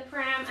manoeuvre the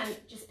pram and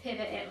just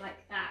pivot it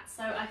like that.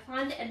 So I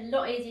find it a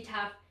lot easier to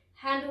have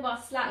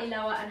handlebar slightly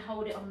lower and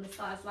hold it on the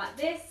sides like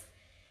this.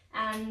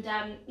 And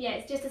yeah,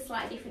 it's just a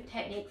slightly different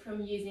technique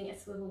from using a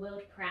swivel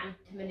wheeled pram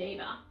to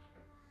manoeuvre.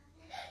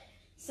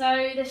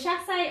 So the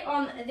chassis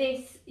on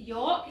this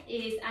York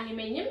is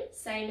aluminium,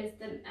 same as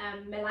the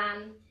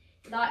Milan,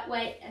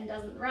 lightweight and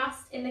doesn't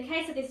rust. In the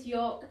case of this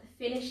York, the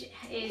finish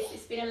is,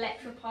 it's been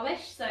electro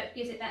polished, so it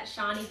gives it that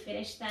shiny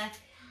finish there,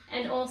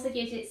 and also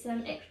gives it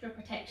some extra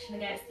protection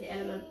against the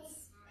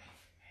elements.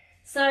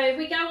 So if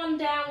we go on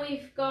down,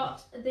 we've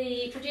got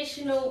the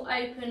traditional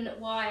open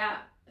wire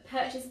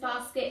purchase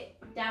basket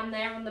down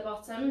there on the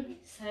bottom,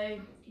 so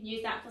you can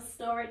use that for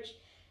storage.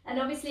 And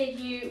obviously if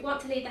you want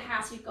to leave the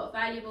house, you've got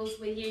valuables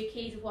with you,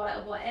 keys, wallet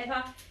or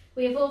whatever,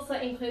 we have also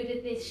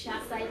included this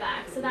chassis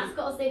bag. So that's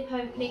got a zip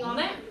opening on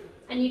it,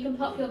 and you can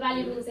pop your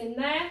valuables in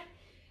there.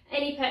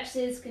 Any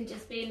purchases can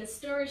just be in the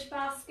storage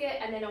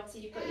basket, and then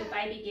obviously you've got your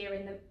baby gear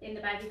in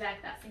the baby bag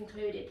that's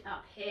included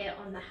up here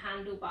on the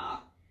handlebar.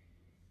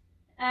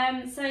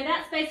 So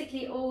that's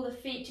basically all the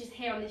features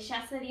here on this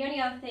chassis. The only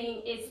other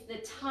thing is the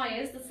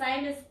tyres, the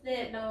same as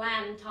the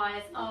Milan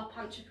tyres, are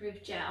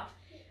puncture-proof gel.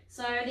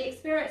 So the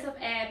experience of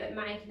air but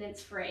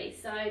maintenance free.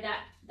 So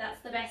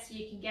that's the best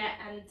you can get,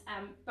 and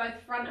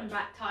both front and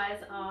back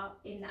tyres are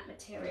in that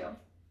material.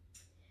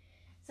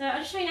 So I'll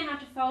just show you how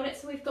to fold it.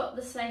 So we've got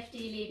the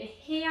safety lever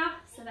here.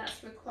 So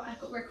that's a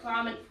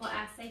requirement for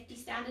our safety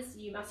standards. So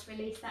you must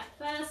release that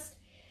first.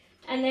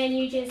 And then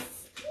you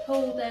just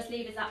pull those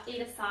levers up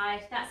either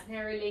side. That's going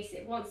to release it.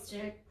 It wants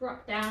to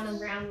drop down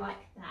and round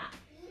like that.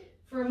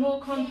 For a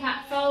more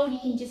compact fold, you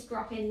can just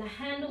drop in the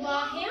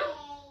handlebar here.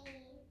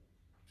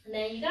 And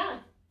there you go.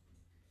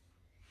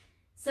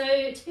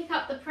 So to pick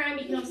up the pram,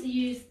 you can also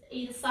use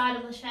either side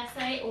of the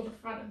chassis or the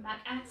front and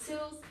back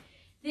axles.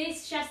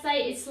 This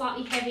chassis is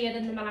slightly heavier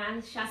than the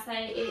Milan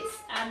chassis. It's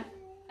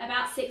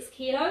about 6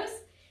 kilos.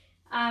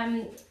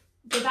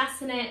 The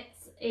bassinet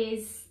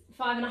is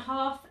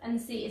 5.5 and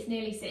the seat is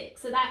nearly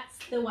 6. So that's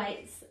the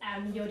weights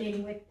you're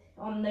dealing with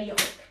on the yoke.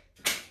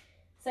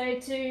 So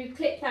to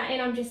clip that in,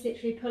 I'm just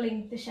literally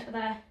pulling the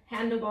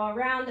handlebar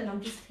around, and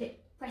I'm just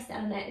press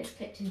down and it's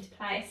clipped into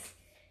place.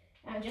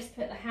 And just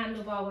put the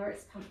handlebar where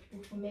it's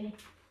comfortable for me.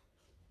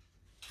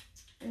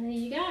 And there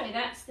you go,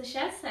 that's the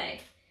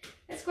chassis.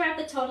 Let's grab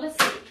the toddler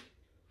seat.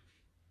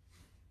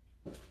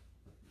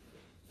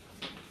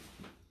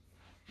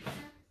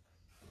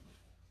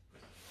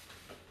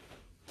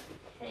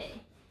 Okay.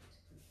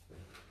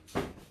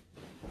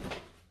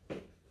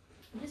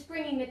 I'm just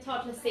bringing the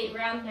toddler seat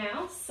round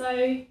now.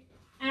 So,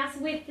 as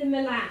with the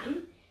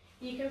Milan,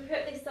 you can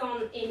put this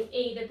on in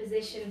either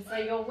position. So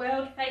you're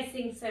world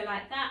facing, so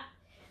like that,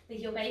 with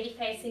your baby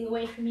facing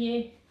away from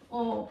you,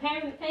 or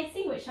parent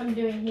facing, which I'm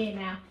doing here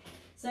now.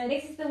 So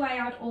this is the way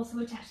I would also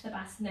attach the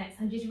bassinet.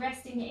 So I'm just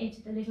resting it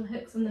into the little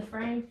hooks on the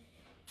frame,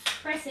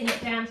 pressing it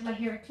down till I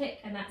hear a click,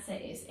 and that's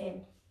it, it's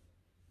in.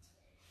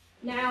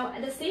 Now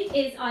the seat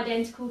is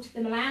identical to the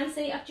Milan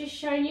seat I've just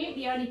shown you.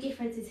 The only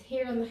difference is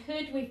here on the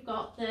hood we've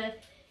got the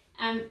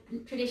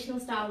traditional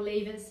style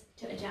levers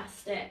to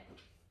adjust it.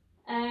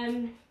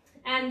 And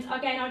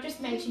again, I'll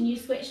just mention you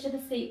switch to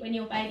the seat when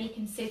your baby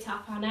can sit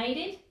up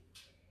unaided.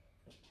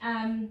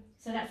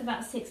 So that's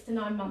about 6 to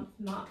 9 month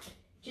mark,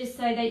 just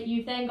so that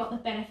you've then got the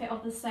benefit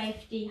of the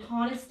safety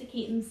harness to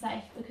keep them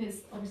safe,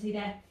 because obviously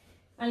they're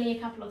only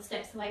a couple of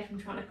steps away from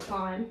trying to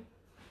climb.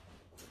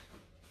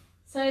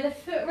 So the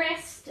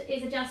footrest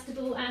is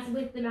adjustable as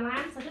with the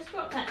Milan, so I'll just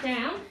drop that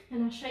down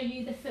and I'll show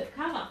you the foot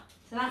cover.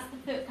 So that's the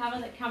foot cover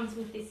that comes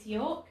with this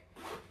yoke.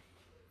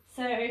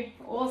 So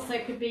also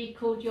could be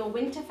called your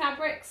winter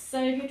fabrics.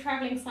 So if you're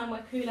travelling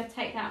somewhere cooler,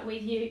 take that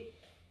with you.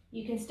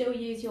 You can still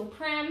use your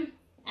pram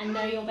and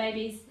know your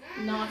baby's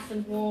nice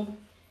and warm.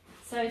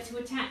 So to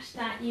attach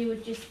that, you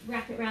would just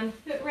wrap it around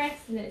the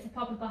footrest, and then it's a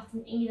pop-up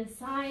button either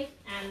side,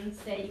 and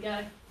there you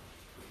go.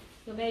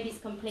 Your baby's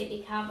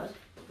completely covered.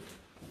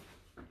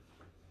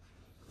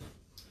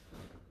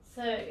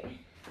 So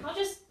I'll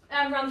just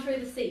run through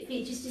the seat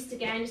features just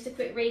again, just a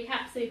quick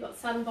recap. So you've got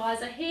sun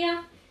visor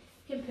here,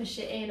 you can push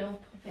it in or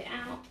pop it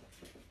out.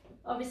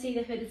 Obviously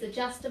the hood is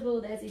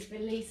adjustable, there's these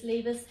release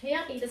levers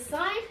here either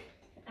side.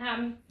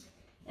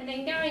 And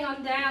then going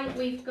on down,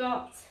 we've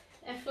got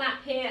a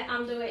flap here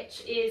under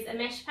which is a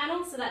mesh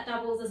panel, so that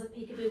doubles as a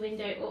peekaboo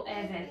window or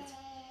air vent.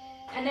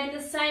 And then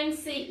the same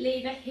seat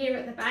lever here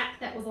at the back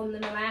that was on the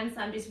Milan,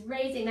 so I'm just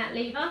raising that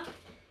lever.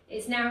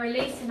 It's now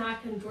released and I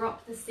can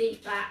drop the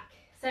seat back.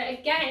 So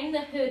again,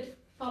 the hood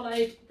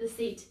followed the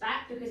seat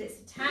back because it's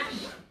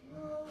attached.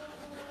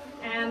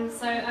 And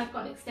so I've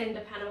got an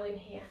extender panel in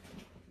here.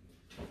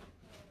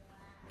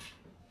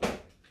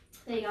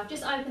 There you go, I've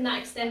just opened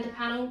that extender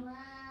panel.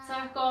 So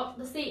I've got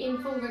the seat in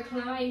full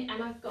recline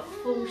and I've got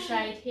full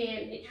shade here,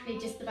 literally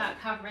just about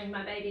covering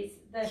my baby's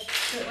the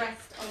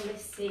footrest on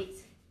this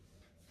seat.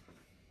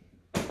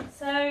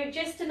 So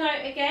just to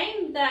note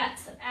again that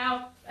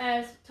our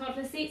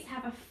toddler seats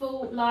have a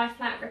full lie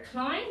flat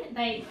recline.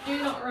 They do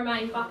not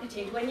remain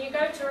bucketed. When you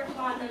go to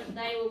recline them,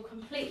 they will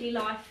completely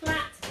lie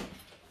flat,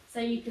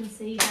 so you can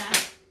see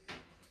that.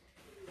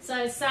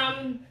 So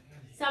some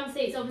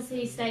seats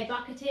obviously stay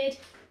bucketed.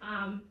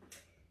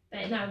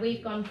 But no,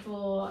 we've gone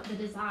for the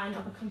design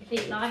of a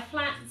complete lie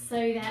flat,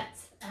 so that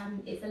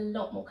it's a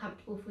lot more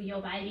comfortable for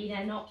your baby.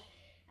 They're not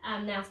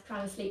now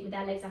trying to sleep with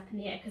their legs up in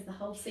the air because the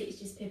whole seat is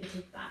just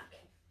pivoted back.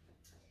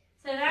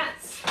 So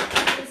that's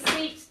the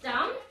seat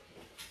done.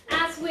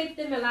 As with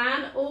the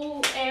Milan,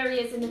 all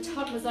areas in the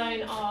toddler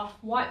zone are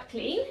wipe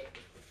clean.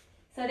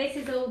 So this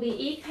is all the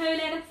eco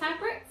leather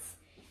fabrics,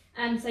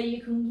 so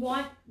you can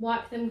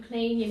wipe them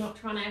clean. You're not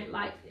trying to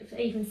like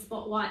even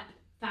spot wipe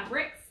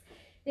fabrics.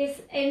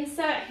 This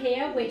insert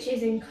here, which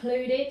is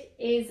included,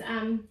 is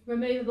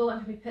removable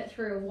and can be put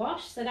through a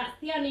wash. So that's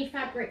the only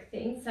fabric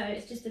thing. So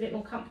it's just a bit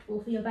more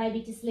comfortable for your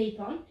baby to sleep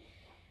on.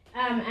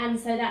 And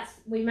so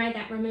we made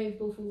that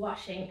removable for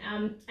washing.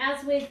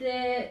 As with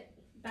the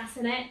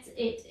bassinet,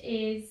 it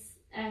is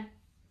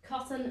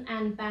cotton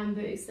and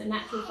bamboo, so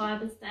natural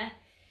fibres there.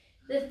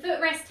 The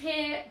footrest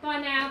here,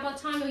 by the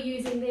time you're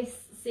using this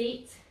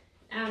seat,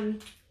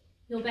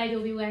 your baby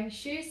will be wearing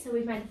shoes. So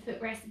we've made the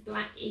footrest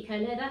black eco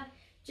leather,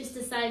 just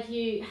to save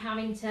you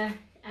having to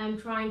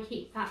try and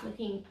keep that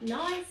looking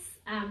nice.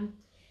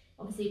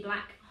 Obviously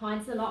black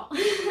hides a lot.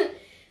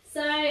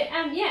 So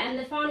yeah, and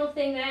the final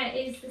thing there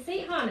is the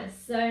seat harness.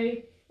 So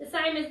the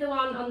same as the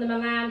one on the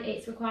Milan,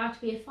 it's required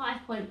to be a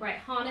 5-point brake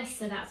harness,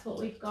 so that's what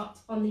we've got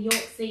on the York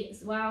seat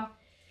as well.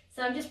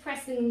 So I'm just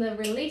pressing the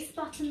release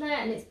button there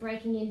and it's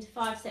breaking into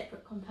 5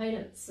 separate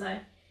components. So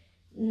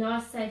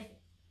nice safe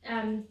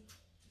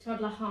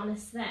toddler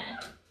harness there.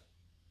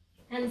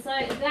 And so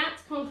that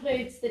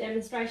concludes the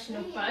demonstration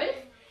of both.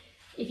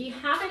 If you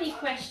have any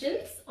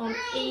questions on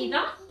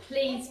either,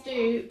 please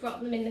do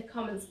drop them in the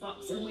comments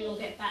box and we will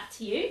get back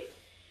to you.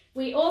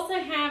 We also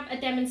have a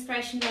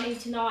demonstration running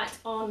tonight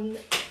on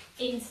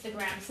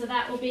Instagram, so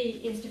that will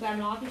be Instagram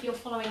Live if you're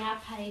following our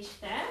page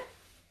there.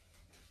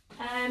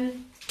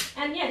 And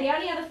yeah, the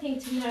only other thing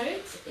to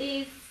note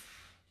is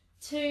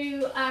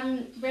to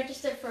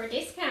register for a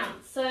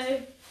discount.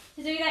 So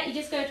to do that, you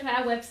just go to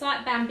our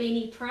website,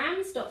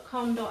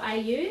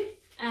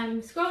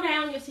 bambiniprams.com.au. Scroll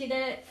down, you'll see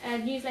the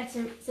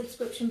newsletter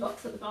subscription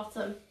box at the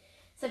bottom.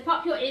 So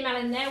pop your email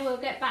in there, we'll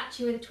get back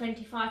to you with a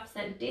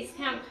 25%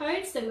 discount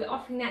code. So we're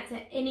offering that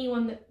to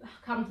anyone that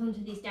comes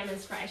onto these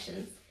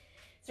demonstrations.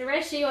 So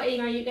register your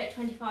email, you get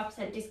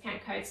 25%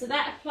 discount code. So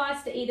that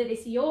applies to either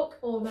this York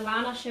or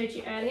Milan I showed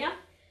you earlier.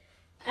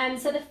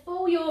 So the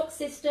full York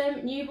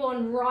system,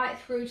 newborn right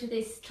through to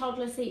this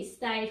toddler seat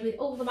stage with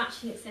all the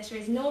matching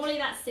accessories, normally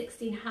that's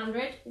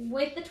 $1,600.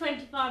 With the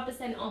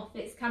 25% off,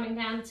 it's coming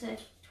down to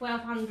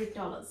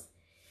 $1,200.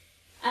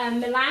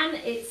 Milan,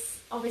 it's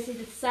obviously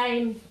the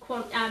same,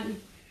 all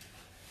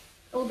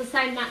the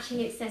same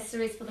matching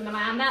accessories for the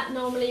Milan. That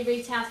normally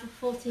retails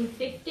for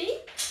 $1,450.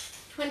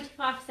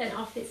 25%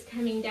 off, it's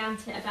coming down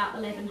to about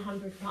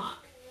 $1,100 mark.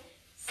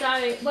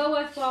 So well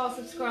worthwhile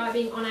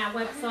subscribing on our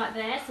website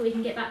there so we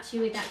can get back to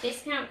you with that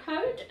discount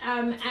code.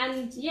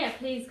 And yeah,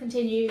 please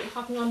continue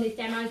hopping on these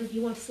demos if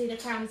you want to see the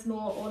prams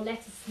more, or let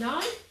us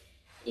know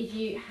if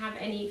you have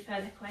any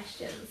further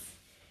questions.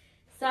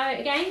 So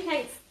again,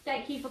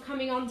 thank you for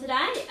coming on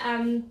today.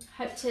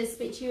 Hope to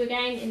speak to you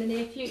again in the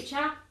near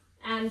future.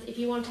 And if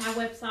you want our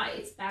website,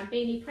 it's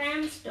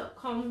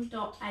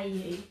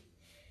bambiniprams.com.au.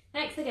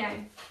 Thanks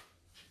again.